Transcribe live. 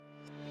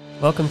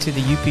Welcome to the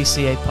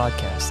UPCA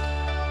podcast,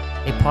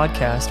 a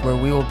podcast where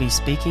we will be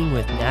speaking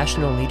with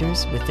national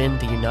leaders within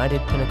the United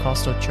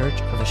Pentecostal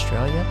Church of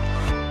Australia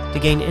to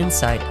gain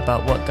insight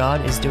about what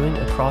God is doing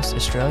across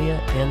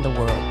Australia and the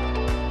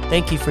world.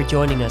 Thank you for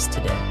joining us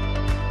today.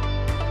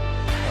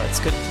 It's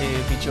good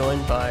to be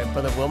joined by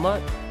Brother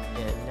Willmott,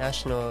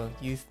 National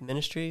Youth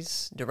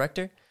Ministries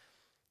Director.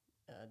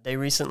 They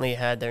recently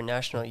had their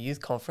National Youth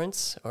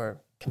Conference,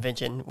 or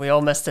convention. We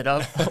all messed it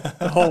up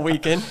the whole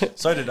weekend.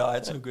 So did I.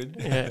 It's all good.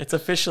 Yeah, it's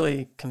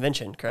officially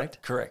convention,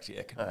 correct? Correct,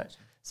 yeah. Convention. All right.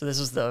 So this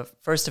was the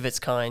first of its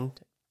kind.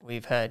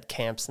 We've had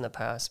camps in the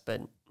past,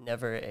 but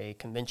never a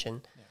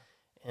convention.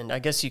 Yeah. And I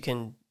guess you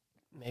can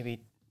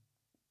maybe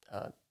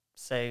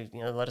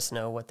let us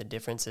know what the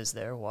difference is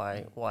there,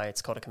 why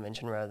it's called a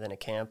convention rather than a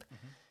camp,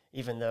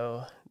 even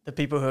though the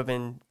people who have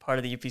been part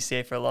of the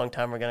UPCA for a long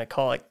time are going to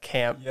call it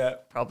camp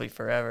probably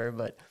forever.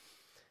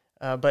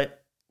 But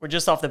we're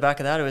just off the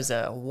back of that. It was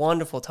a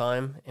wonderful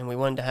time, and we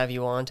wanted to have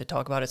you on to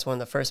talk about it. It's one of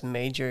the first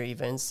major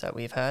events that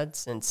we've had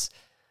since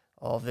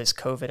all of this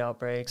COVID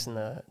outbreaks and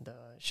the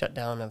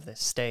shutdown of the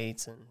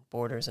states and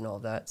borders and all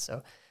of that.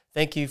 So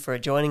thank you for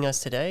joining us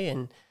today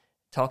and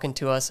talking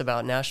to us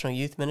about National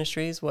Youth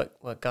Ministries,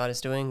 what God is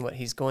doing, what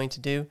he's going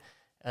to do,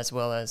 as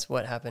well as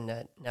what happened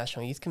at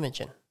National Youth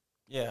Convention.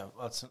 Yeah,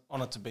 well, it's an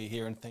honor to be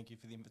here, and thank you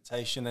for the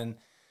invitation. And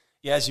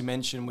yeah, as you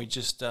mentioned, we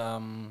just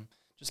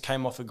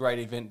came off a great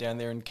event down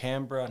there in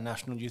Canberra,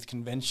 National Youth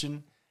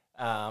Convention,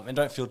 and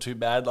don't feel too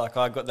bad, like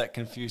I got that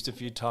confused a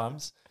few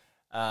times.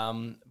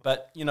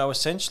 But,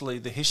 essentially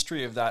the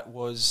history of that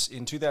was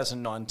in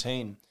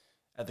 2019,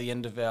 at the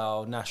end of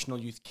our National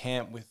Youth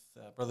Camp with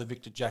Brother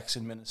Victor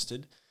Jackson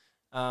ministered.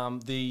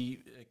 The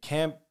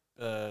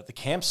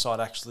campsite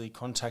actually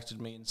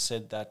contacted me and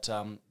said that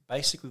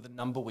basically the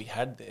number we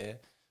had there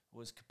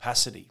was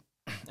capacity.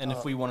 And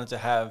if we wanted to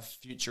have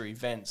future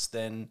events,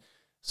 then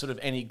sort of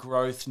any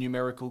growth,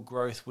 numerical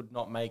growth, would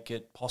not make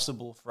it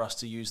possible for us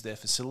to use their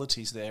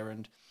facilities there.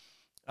 And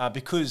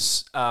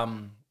because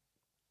that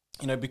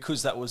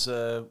was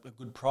a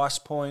good price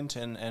point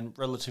and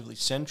relatively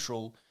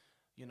central,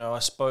 I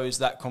suppose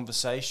that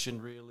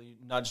conversation really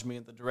nudged me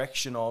in the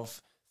direction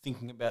of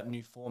thinking about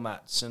new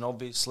formats. And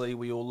obviously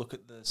we all look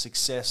at the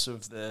success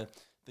of the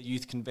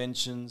youth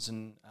conventions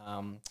and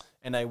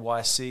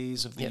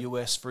NYCs of the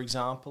US, for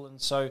example.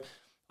 And so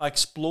I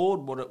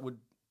explored what it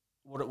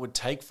would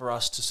take for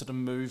us to sort of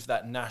move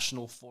that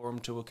national forum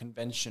to a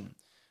convention.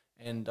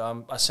 And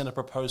I sent a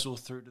proposal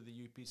through to the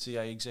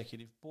UPCA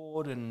Executive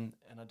Board, and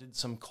I did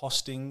some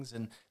costings.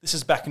 And this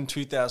is back in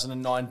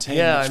 2019.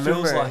 Yeah, I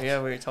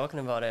remember. We were talking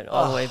about it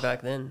all the way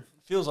back then.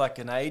 Feels like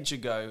an age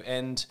ago.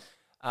 And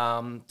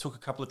took a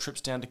couple of trips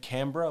down to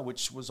Canberra,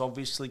 which was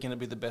obviously going to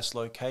be the best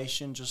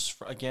location, just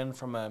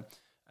from a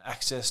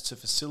access to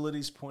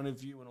facilities point of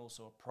view and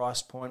also a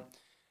price point.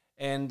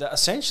 And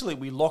essentially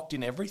we locked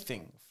in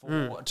everything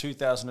for a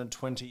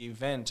 2020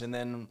 event. And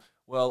then,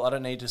 I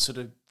don't need to sort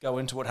of go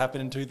into what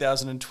happened in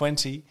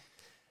 2020.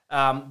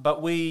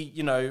 But we,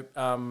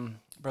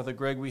 Brother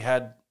Greg, we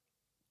had,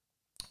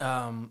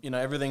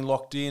 everything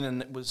locked in,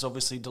 and it was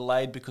obviously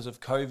delayed because of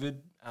COVID.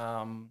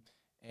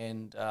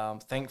 And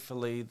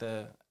thankfully,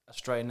 the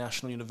Australian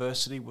National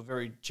University were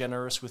very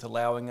generous with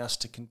allowing us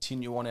to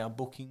continue on our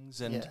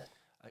bookings. And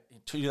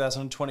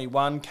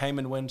 2021 came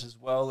and went as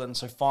well. And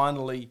so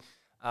finally,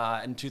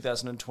 in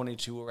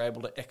 2022, we were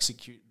able to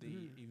execute the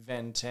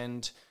event.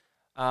 And,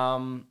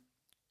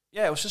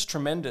 it was just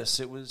tremendous.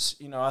 It was,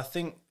 I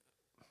think,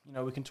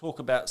 we can talk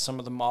about some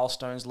of the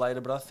milestones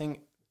later, but I think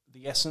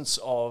the essence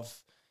of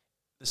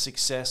the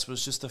success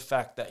was just the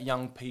fact that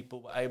young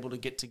people were able to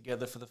get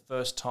together for the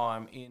first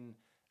time in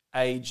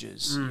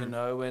ages,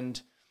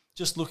 and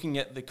just looking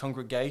at the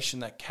congregation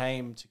that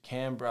came to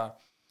Canberra,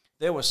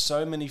 there were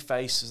so many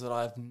faces that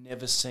I've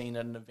never seen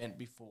at an event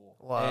before.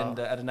 Wow. And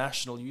at a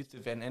national youth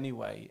event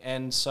anyway.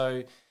 And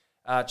so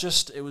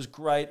it was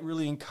great,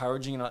 really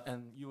encouraging,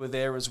 and you were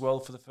there as well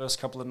for the first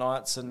couple of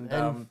nights,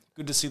 and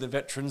good to see the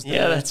veterans there.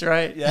 Yeah, that's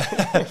right.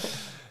 Yeah.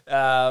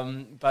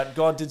 But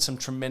God did some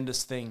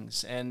tremendous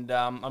things, and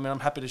I'm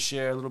happy to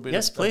share a little bit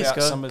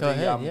about some of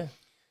the...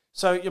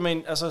 So,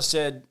 as I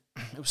said,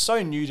 it was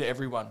so new to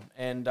everyone,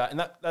 and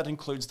that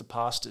includes the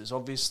pastors.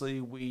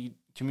 Obviously, we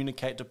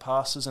communicate to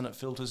pastors and it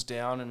filters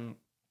down, and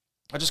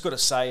I just got to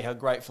say how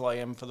grateful I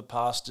am for the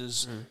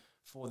pastors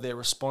for their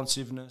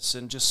responsiveness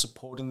and just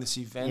supporting this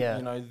event.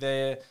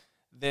 Yeah.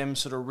 Them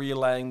sort of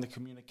relaying the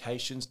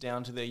communications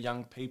down to their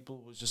young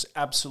people was just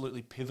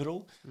absolutely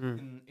pivotal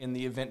in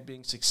the event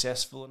being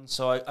successful. And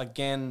so, I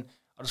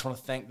just want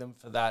to thank them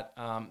for that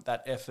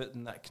effort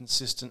and that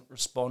consistent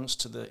response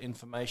to the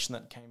information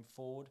that came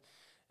forward.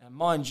 And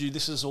mind you,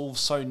 this is all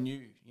so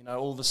new.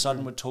 All of a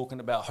sudden we're talking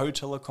about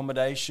hotel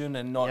accommodation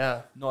and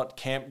not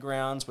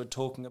campgrounds. We're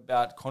talking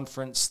about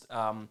conference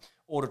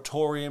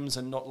auditoriums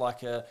and not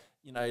like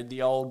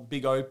the old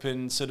big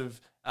open sort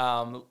of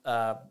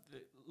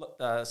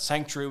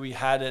sanctuary we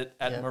had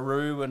at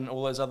Maru and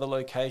all those other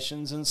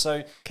locations. And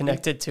so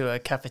connected to a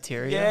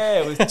cafeteria.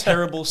 Yeah, with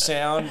terrible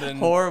sound and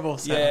horrible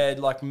sound. Yeah,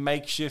 like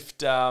makeshift,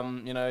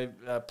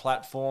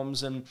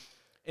 platforms, and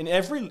in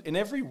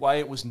every way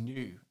it was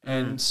new.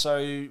 And so,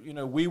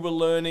 we were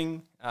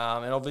learning,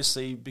 and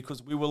obviously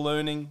because we were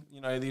learning,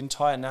 the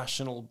entire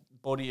national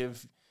body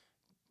of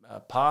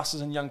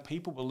pastors and young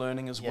people were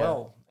learning as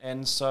well.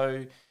 And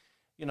so,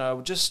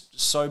 just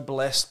so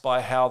blessed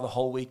by how the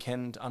whole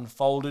weekend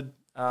unfolded.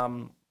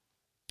 Obviously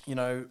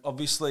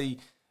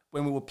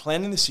when we were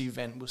planning this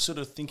event, we're sort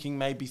of thinking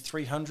maybe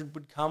 300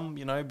 would come,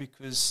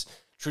 because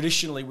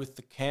traditionally with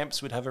the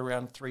camps we'd have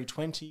around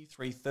 320,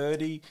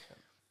 330.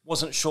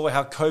 Wasn't sure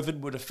how COVID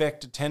would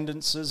affect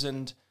attendances,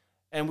 and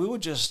we were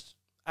just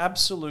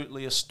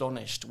absolutely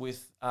astonished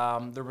with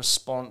the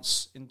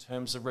response in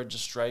terms of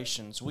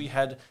registrations. We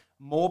had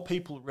more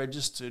people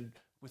registered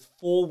with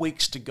 4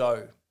 weeks to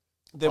go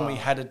than we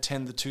had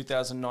attend the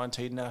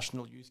 2019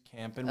 National Youth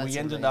Camp, and we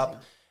ended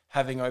up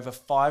having over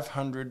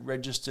 500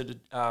 registered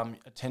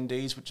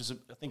attendees, which is,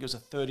 I think it was a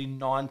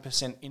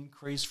 39%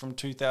 increase from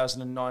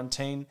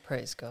 2019.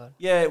 Praise God.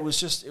 Yeah, it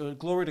was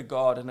glory to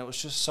God, and it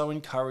was just so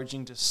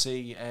encouraging to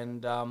see.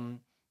 And,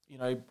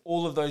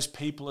 all of those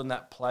people in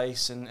that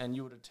place, and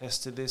you would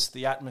attest to this,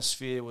 the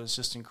atmosphere was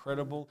just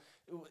incredible.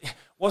 It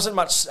wasn't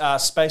much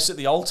space at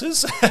the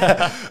altars,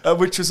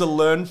 which was a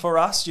learn for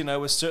us.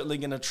 We're certainly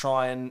going to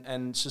try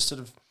and just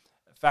sort of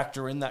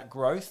factor in that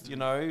growth. We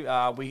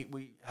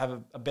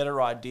have a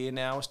better idea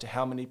now as to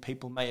how many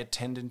people may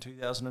attend in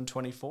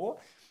 2024.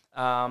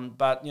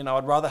 But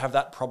I'd rather have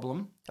that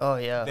problem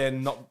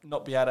than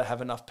not be able to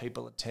have enough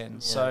people attend. Yeah.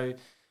 So,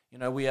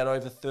 we had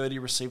over 30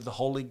 receive the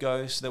Holy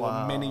Ghost. There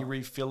were many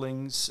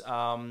refillings.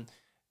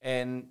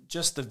 And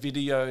just the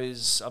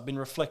videos, I've been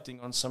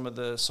reflecting on some of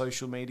the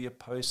social media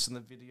posts and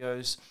the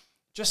videos,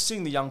 just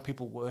seeing the young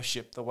people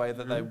worship the way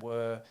that they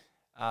were.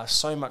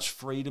 So much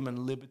freedom and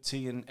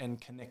liberty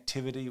and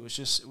connectivity. It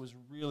was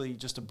really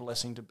just a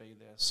blessing to be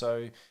there.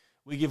 So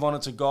we give honor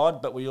to God,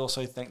 but we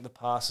also thank the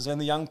pastors and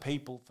the young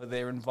people for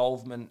their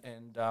involvement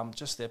and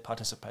just their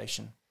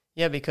participation.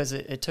 Yeah, because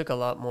it took a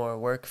lot more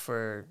work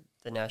for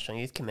the National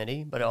Youth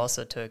Committee, but it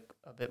also took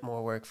a bit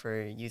more work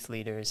for youth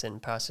leaders and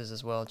pastors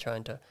as well,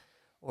 trying to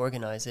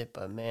organize it.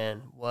 But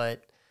man,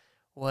 what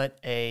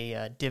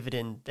a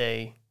dividend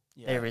they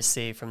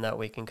received from that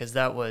weekend, because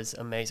that was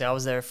amazing. I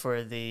was there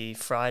for the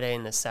Friday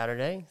and the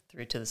Saturday,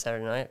 through to the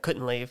Saturday night. I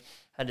couldn't leave,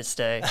 had to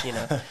stay,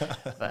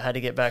 but I had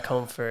to get back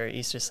home for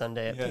Easter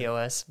Sunday at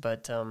POS.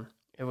 But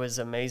it was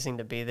amazing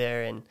to be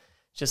there, and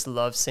just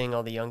love seeing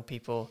all the young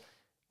people.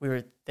 We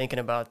were thinking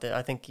about that.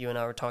 I think you and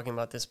I were talking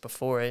about this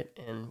before it,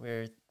 and we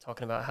were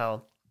talking about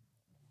how,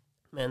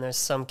 man, there's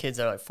some kids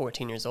that are like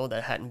 14 years old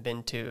that hadn't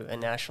been to a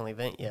national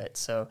event yet.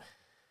 So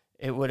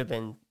it would have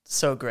been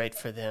so great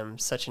for them,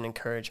 such an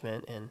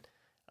encouragement. And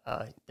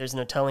there's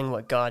no telling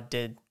what God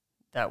did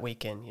that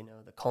weekend,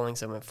 the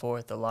callings that went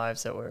forth, the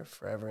lives that were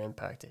forever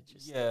impacted.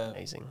 Just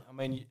amazing. I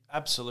mean,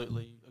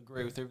 absolutely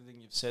agree with everything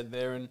you've said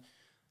there. And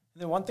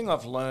the one thing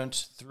I've learned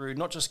through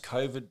not just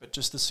COVID, but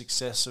just the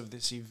success of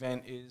this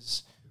event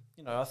is,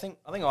 I think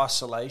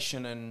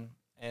isolation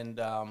and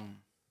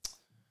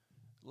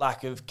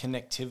lack of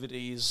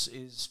connectivity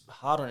is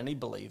hard on any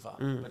believer.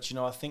 But,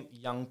 I think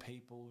young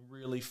people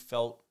really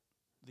felt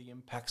the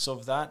impacts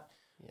of that.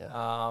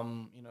 Yeah.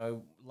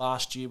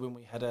 Last year when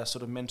we had our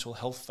sort of mental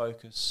health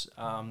focus,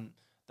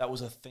 that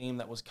was a theme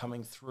that was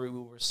coming through.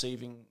 We were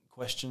receiving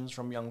questions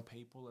from young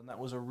people, and that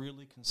was a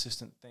really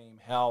consistent theme,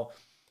 how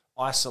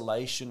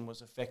isolation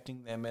was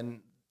affecting them.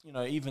 And,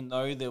 even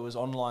though there was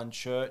online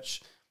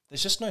church,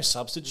 there's just no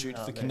substitute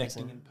for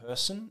connecting in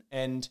person.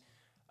 And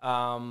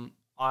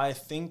I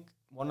think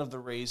one of the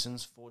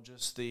reasons for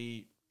just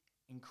the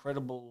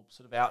incredible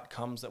sort of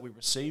outcomes that we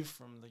received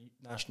from the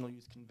National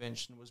Youth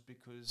Convention was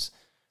because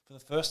for the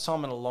first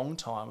time in a long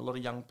time, a lot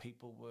of young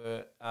people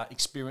were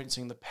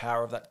experiencing the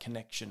power of that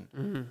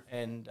connection.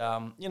 And,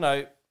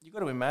 you've got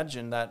to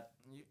imagine that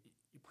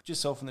you put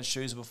yourself in the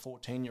shoes of a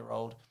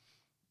 14-year-old,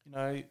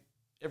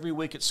 every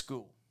week at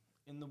school,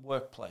 in the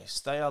workplace,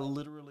 they are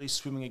literally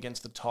swimming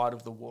against the tide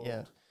of the world.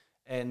 Yeah.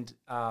 And,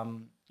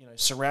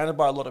 surrounded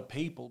by a lot of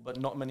people, but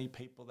not many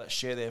people that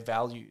share their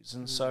values.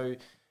 And so,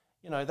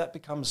 that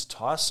becomes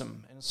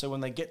tiresome. And so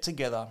when they get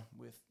together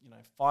with,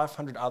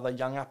 500 other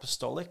young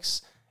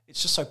apostolics,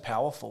 it's just so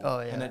powerful.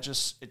 And it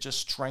just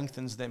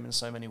strengthens them in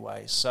so many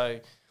ways.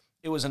 So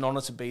it was an honor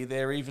to be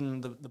there.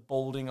 Even the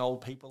balding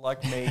old people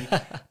like me,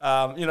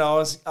 I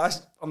was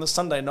on the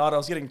Sunday night, I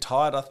was getting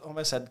tired. I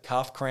almost had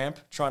calf cramp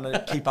trying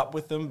to keep up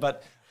with them.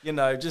 But,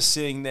 just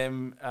seeing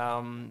them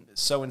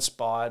so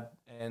inspired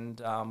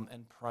and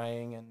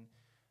praying and,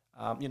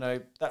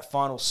 that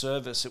final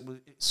service,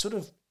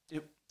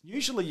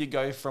 usually you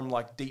go from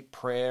like deep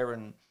prayer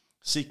and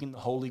seeking the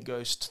Holy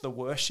Ghost to the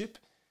worship.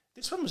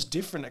 This one was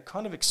different. It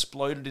kind of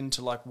exploded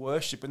into like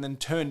worship and then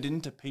turned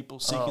into people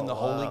seeking the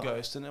Holy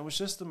Ghost. And it was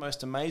just the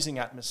most amazing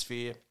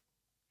atmosphere.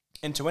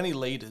 And to any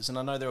leaders, and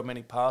I know there were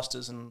many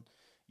pastors and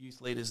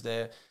youth leaders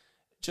there,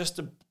 just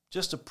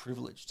a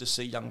privilege to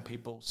see young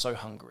people so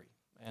hungry,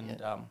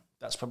 and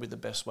that's probably the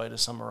best way to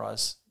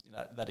summarize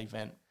that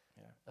event.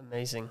 Yeah.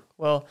 Amazing.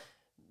 Well,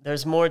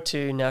 there's more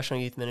to National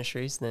Youth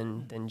Ministries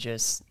than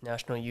just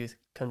National Youth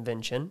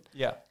Convention.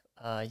 Yeah.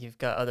 You've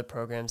got other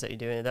programs that you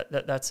do.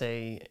 That's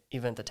a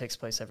event that takes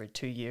place every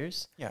 2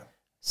 years. Yeah.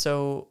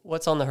 So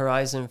what's on the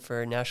horizon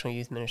for National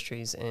Youth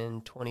Ministries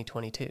in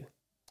 2022?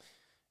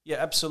 Yeah,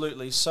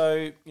 absolutely.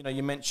 So,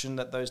 you mentioned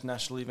that those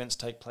national events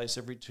take place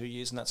every 2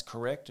 years, and that's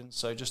correct. And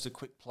so just a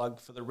quick plug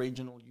for the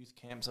regional youth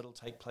camps that'll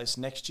take place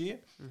next year.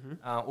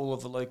 Mm-hmm. All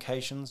of the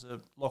locations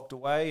are locked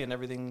away and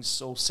everything's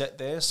all set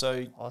there.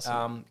 So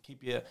awesome.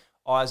 Keep your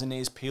eyes and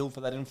ears peeled for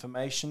that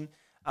information.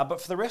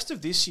 But for the rest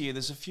of this year,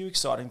 there's a few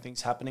exciting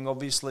things happening.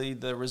 Obviously,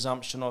 the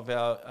resumption of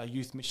our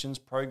youth missions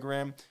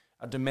program,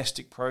 a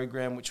domestic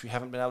program which we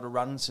haven't been able to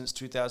run since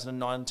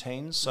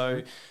 2019.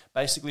 So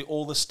basically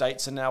all the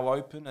states are now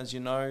open, as you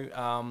know,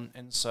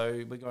 and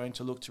so we're going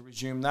to look to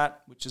resume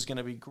that, which is going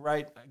to be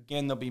great.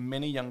 Again, there'll be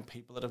many young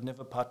people that have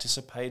never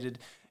participated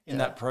in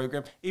that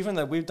program, even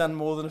though we've done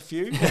more than a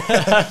few.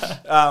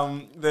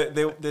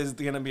 There's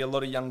going to be a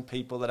lot of young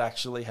people that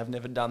actually have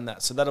never done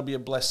that. So that'll be a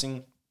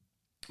blessing.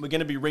 We're going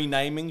to be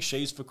renaming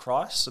She's for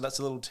Christ, so that's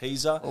a little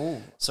teaser.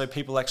 Ooh. So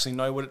people actually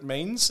know what it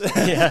means.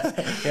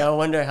 Yeah, I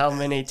wonder how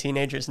many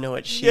teenagers know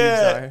what She's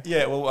are.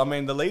 Yeah, well, I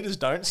mean, the leaders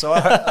don't, so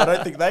I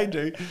don't think they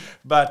do.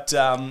 But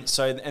and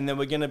then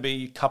we're going to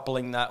be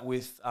coupling that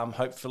with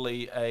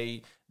hopefully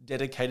a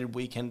dedicated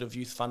weekend of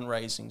youth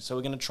fundraising. So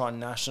we're going to try and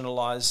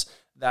nationalise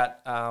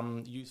that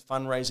youth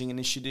fundraising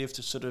initiative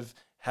to sort of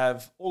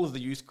have all of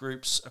the youth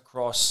groups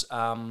across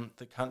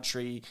the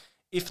country,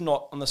 if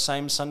not on the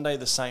same Sunday,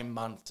 the same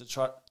month, to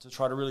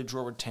try to really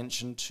draw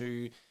attention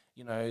to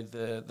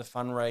the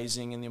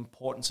fundraising and the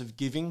importance of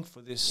giving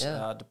for this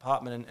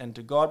department and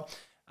to God.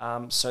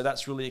 So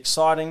that's really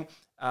exciting.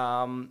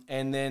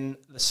 And then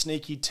the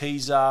sneaky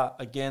teaser,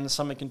 again,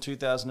 something in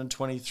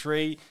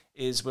 2023,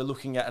 is we're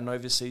looking at an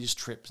overseas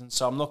trip. And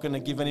so I'm not going to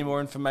give any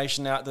more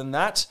information out than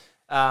that,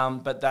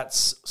 but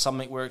that's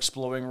something we're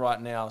exploring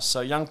right now. So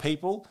young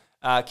people,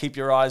 keep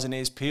your eyes and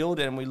ears peeled,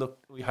 and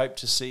we hope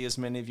to see as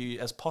many of you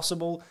as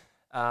possible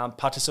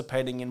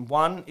participating in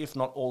one, if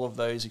not all of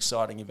those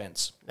exciting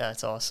events.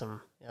 That's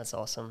awesome.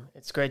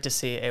 It's great to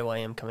see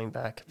AYM coming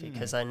back,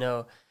 because I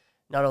know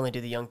not only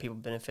do the young people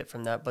benefit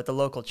from that, but the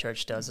local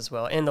church does as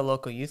well, and the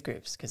local youth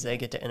groups, because they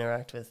get to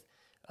interact with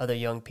other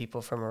young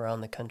people from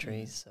around the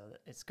country. So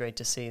it's great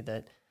to see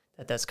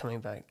that's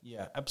coming back.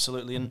 Yeah,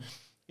 absolutely. And,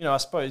 I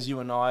suppose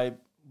you and I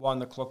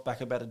wind the clock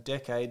back about a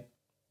decade,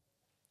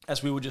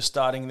 as we were just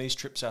starting these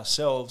trips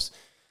ourselves.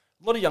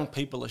 A lot of young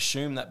people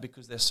assume that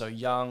because they're so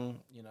young,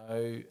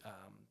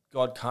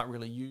 God can't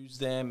really use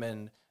them,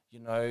 and,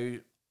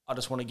 I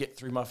just want to get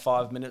through my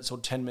 5 minutes or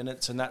 10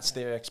 minutes, and that's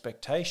their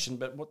expectation.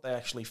 But what they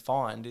actually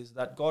find is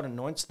that God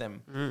anoints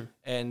them.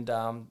 And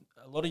a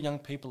lot of young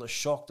people are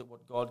shocked at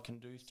what God can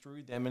do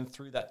through them and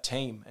through that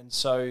team. And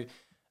so,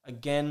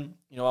 again,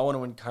 I want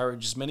to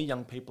encourage as many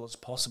young people as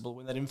possible,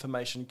 when that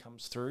information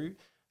comes through,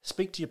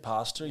 speak to your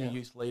pastor, your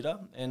youth leader,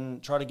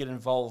 and try to get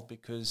involved,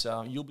 because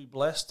you'll be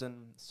blessed,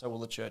 and so will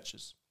the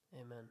churches.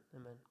 Amen.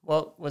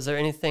 Well, was there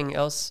anything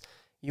else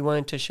you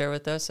wanted to share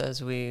with us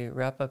as we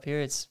wrap up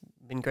here? It's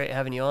been great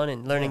having you on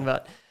and learning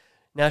about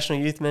National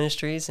Youth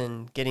Ministries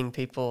and getting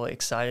people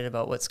excited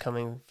about what's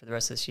coming for the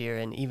rest of this year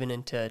and even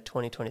into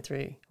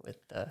 2023 with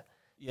the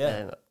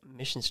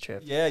missions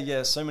trip.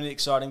 Yeah, so many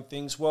exciting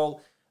things.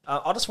 Well,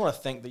 I just want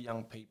to thank the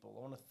young people.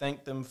 I want to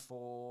thank them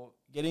for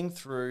getting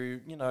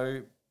through,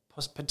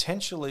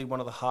 potentially one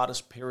of the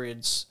hardest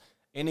periods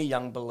any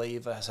young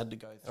believer has had to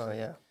go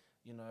through.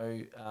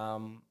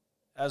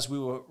 As we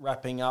were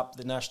wrapping up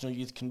the National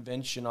Youth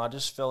Convention, I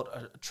just felt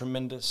a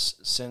tremendous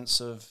sense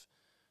of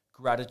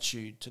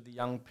gratitude to the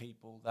young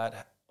people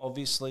that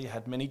obviously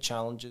had many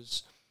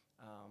challenges,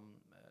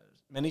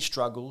 many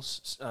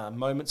struggles,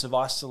 moments of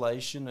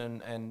isolation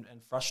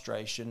and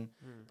frustration,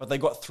 but they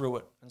got through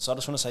it. And so I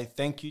just want to say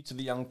thank you to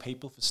the young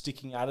people for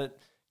sticking at it,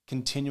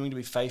 continuing to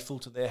be faithful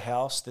to their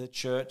house, their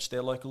church,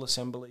 their local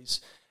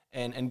assemblies,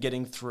 and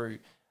getting through.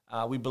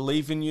 We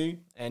believe in you,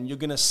 and you're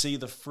going to see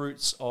the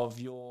fruits of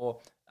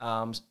your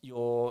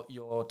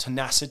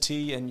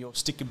tenacity and your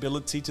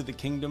stickability to the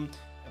kingdom.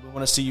 And we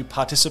want to see you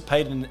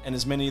participate in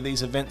as many of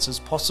these events as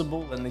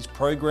possible, and these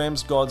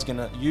programs. God's going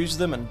to use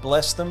them and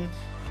bless them.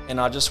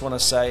 And I just want to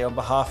say, on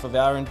behalf of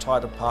our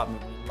entire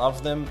department, we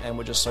love them, and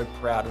we're just so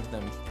proud of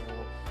them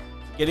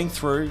for getting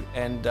through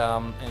and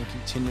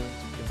continuing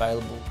to be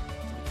available.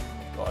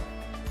 God.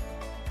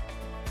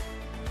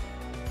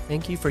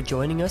 Thank you for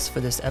joining us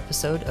for this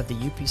episode of the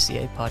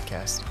UPCA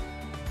podcast.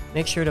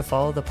 Make sure to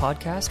follow the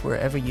podcast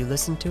wherever you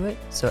listen to it,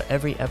 so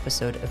every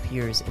episode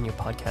appears in your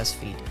podcast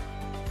feed.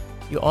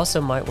 You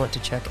also might want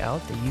to check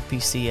out the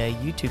UPCA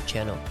YouTube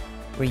channel,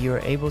 where you are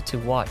able to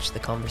watch the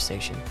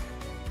conversation.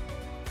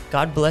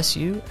 God bless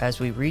you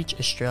as we reach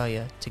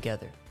Australia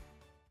together.